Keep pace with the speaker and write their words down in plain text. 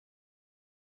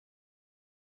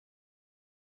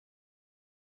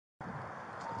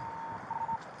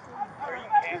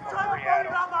He's trying to burn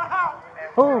down our house.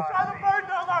 Who? He's trying to burn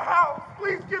down our house.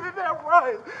 Please get in there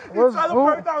right. Where's He's trying to who?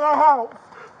 burn down our house.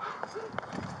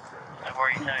 Where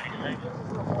are you 76?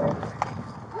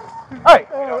 Hey!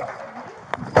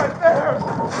 Right there.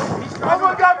 Oh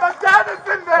my God, my dad is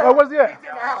in there. Oh, where's he at? He's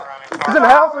in the house. He's in the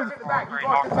house? He's in the back. He's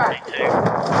walking back.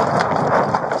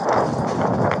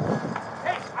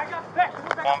 Hey, I got the back.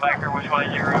 One backer, which way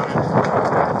is you running?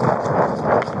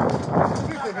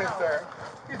 He's in here, sir.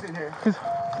 He's in here. 221.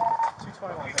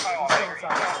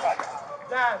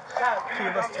 Dad.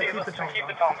 Keep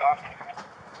the phone off.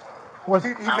 Where's He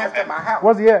messed up my house.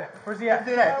 Where's he at? Where's he at?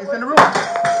 He's in the room.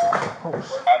 Oh,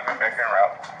 shit. I've been back en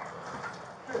route.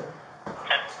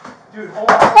 Dude,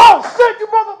 hold on. Oh, shit, you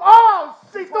mother... Oh,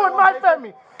 shit, he threw a knife at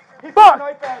me. Fuck.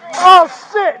 Oh,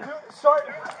 shit. Start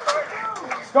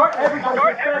everybody.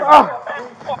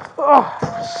 Oh,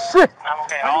 shit. I'm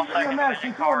okay. All second EMS, division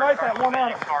he threw a cars knife at one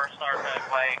Adam. start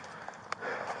that way.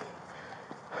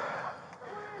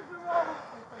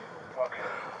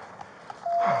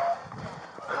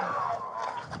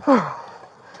 Hey,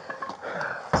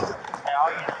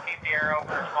 all you just keep the air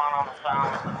open, respond on the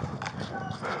silent.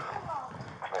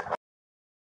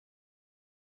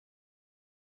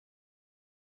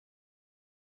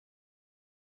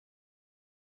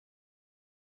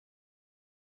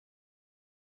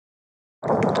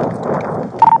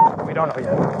 We don't know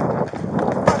yet.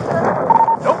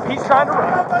 Nope, he's trying to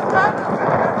run.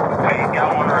 Okay, you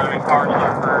got one running car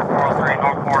start for 403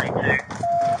 North 42.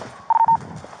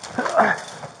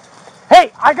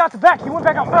 Hey, I got the back. He went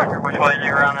back out front. Which way is he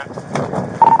running?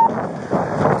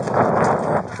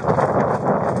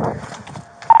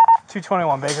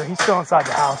 $221, Baker. He's still inside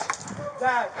the house.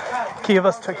 Keep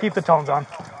the tones on.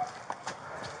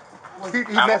 He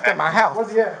messed up my house.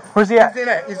 Where's he at? Where's he at?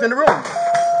 He's in the room.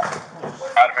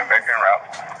 I'd have been back en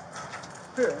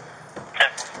route.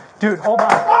 Dude, hold on.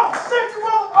 Oh, shit, you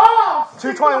will. Oh,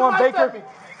 221, Baker.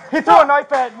 He threw a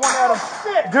knife at one Adam.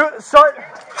 Shit. Dude, start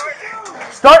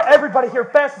everybody here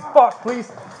fast as fuck,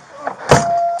 please.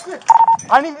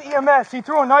 I need the EMS. He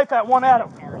threw a knife at one Adam.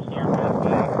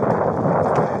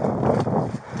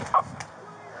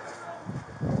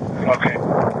 Okay.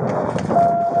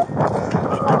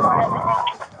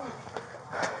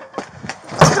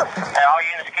 Hey, all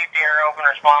units keep the air open,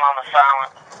 respond on the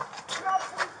silent.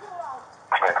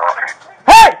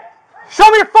 Hey! Show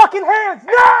me your fucking hands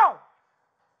now!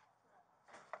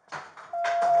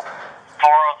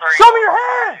 403. Show me your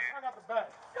hands!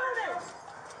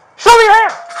 Show me your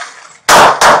hands!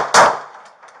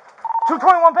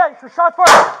 221 Baker, shot fired.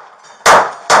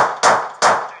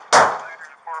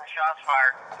 Shots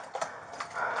fired.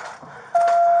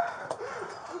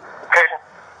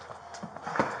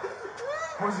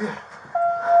 Where's he at?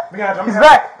 He's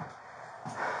back.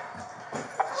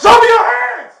 Show me your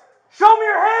hands! Show me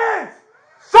your hands!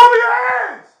 Show me your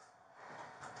hands!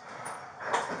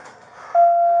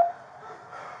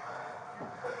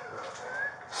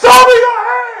 Show me your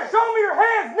hands! Show me your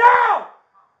hands now!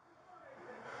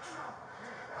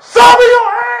 Show me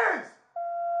your hands!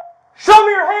 Show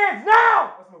me your hands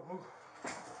now!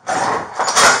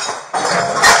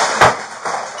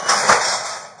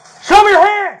 Show me your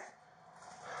hands!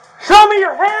 Show me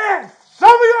your hands! Show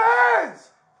me your hands!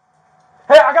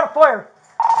 Hey, I got a fire.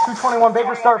 221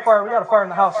 Baker, start fire. We got a fire in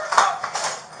the house.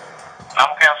 I'm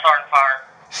okay, I'm starting fire.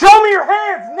 Show me your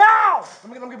hands now!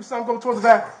 Let me give you something. Go towards the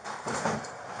back.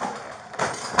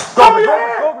 Show me your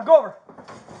hands! Go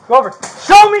over.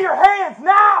 Show me your hands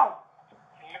now!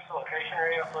 Can you use the location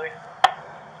radio, please?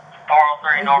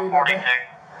 403 North 42.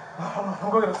 I'm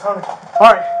going to get a tonic. All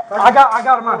right, I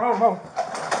got him on. Move.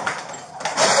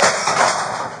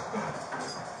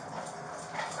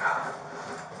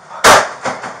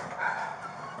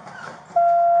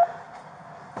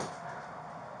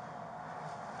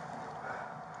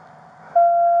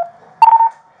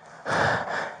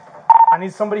 I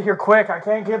need somebody here quick. I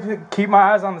can't keep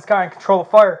my eyes on this guy and control the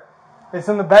fire. It's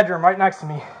in the bedroom right next to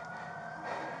me. Brand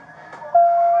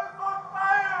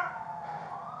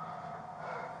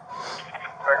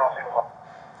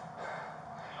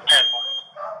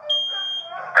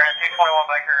 221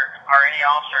 Baker, are any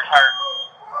officers hurt?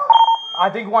 I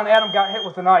think one Adam got hit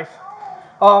with a knife.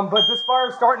 But this fire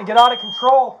is starting to get out of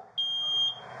control.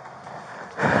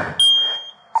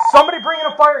 Somebody bring in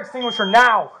a fire extinguisher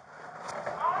now.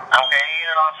 Okay,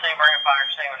 unit on scene, bring a fire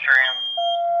extinguisher in.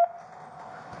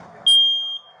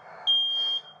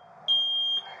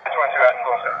 That's one, two, that's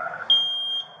closer.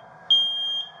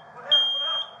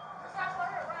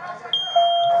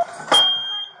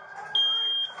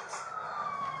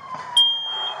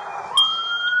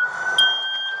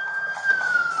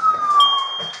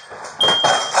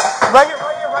 Right here.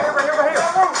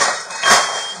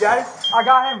 Got it? I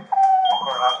got him.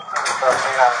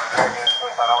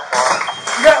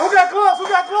 Who got gloves? Who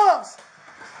got gloves?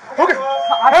 Hand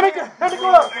me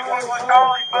gloves.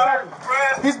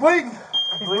 He's bleeding.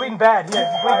 He's bleeding bad. Yeah,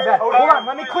 he's bleeding bad. Hold on,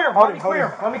 let me clear him. Let me clear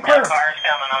him. Let me clear him. Fire's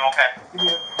coming, I'm okay. Give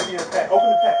me a pack. Open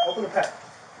the pack. Open the pack.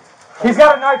 He's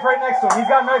got a knife right next to him. He's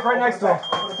got a knife right next to him.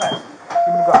 Open the pack.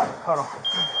 Give me the gun. Hold on.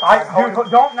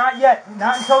 Dude, don't, not yet.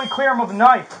 Not until we clear him with a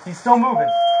knife. He's still moving.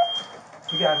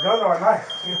 You got a gun or a knife?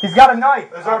 He's got a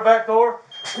knife. Is there a back door?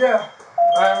 Yeah.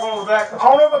 Alright, one of the back. I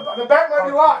don't know if the back might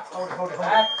be locked. Hold it.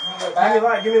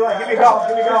 Give me light. Give me golf.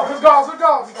 Who's golf?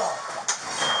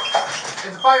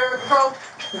 Is the fire under control?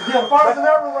 Yeah, the fire's in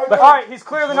that room right there. Alright, he's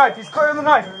clear the knife. He's clear the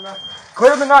knife.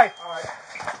 Clear the knife. Alright.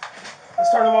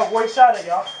 Let's turn him off. Where he shot at,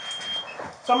 y'all.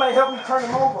 Somebody help me turn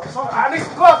him over. I need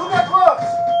some gloves. Who got gloves?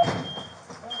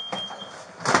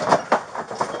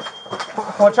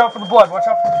 Watch out for the blood. Watch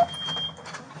out for the...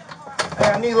 Hey,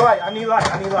 I need light. I got you.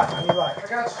 I need light.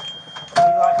 I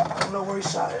don't know where he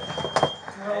shot it.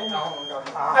 Hey,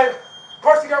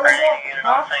 Percy got one more?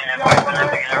 Huh? I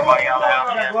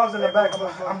got gloves in the back.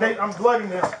 I'm bloody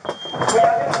now.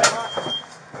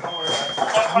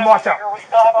 Watch out.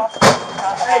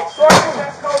 Hey, start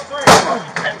EMS code 3.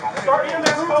 Start EMS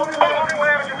code 3.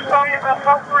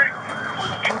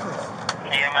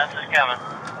 EMS is coming.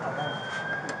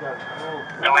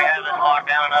 Do we have this locked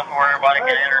down enough where everybody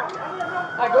can enter?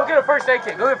 Go get a first aid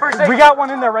kit. Go get a first aid We kit. got one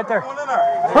in there right there.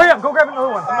 Hurry up. Go grab another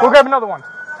one. Go grab another one.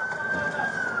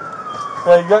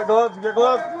 Hey, you got gloves?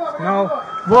 No.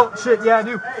 Well, shit. Yeah, I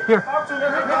do. Here.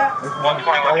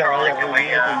 121 Charlie, can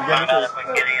we find out if we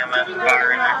can get EMS and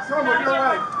fire in there?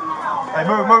 Hey,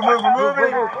 move. We're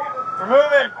moving.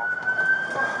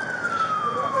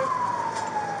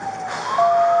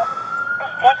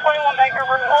 121 Baker,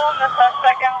 we're pulling the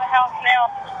suspect out of the house now.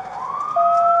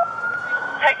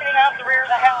 Taking him out the rear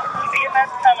of the house. EMS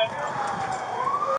coming.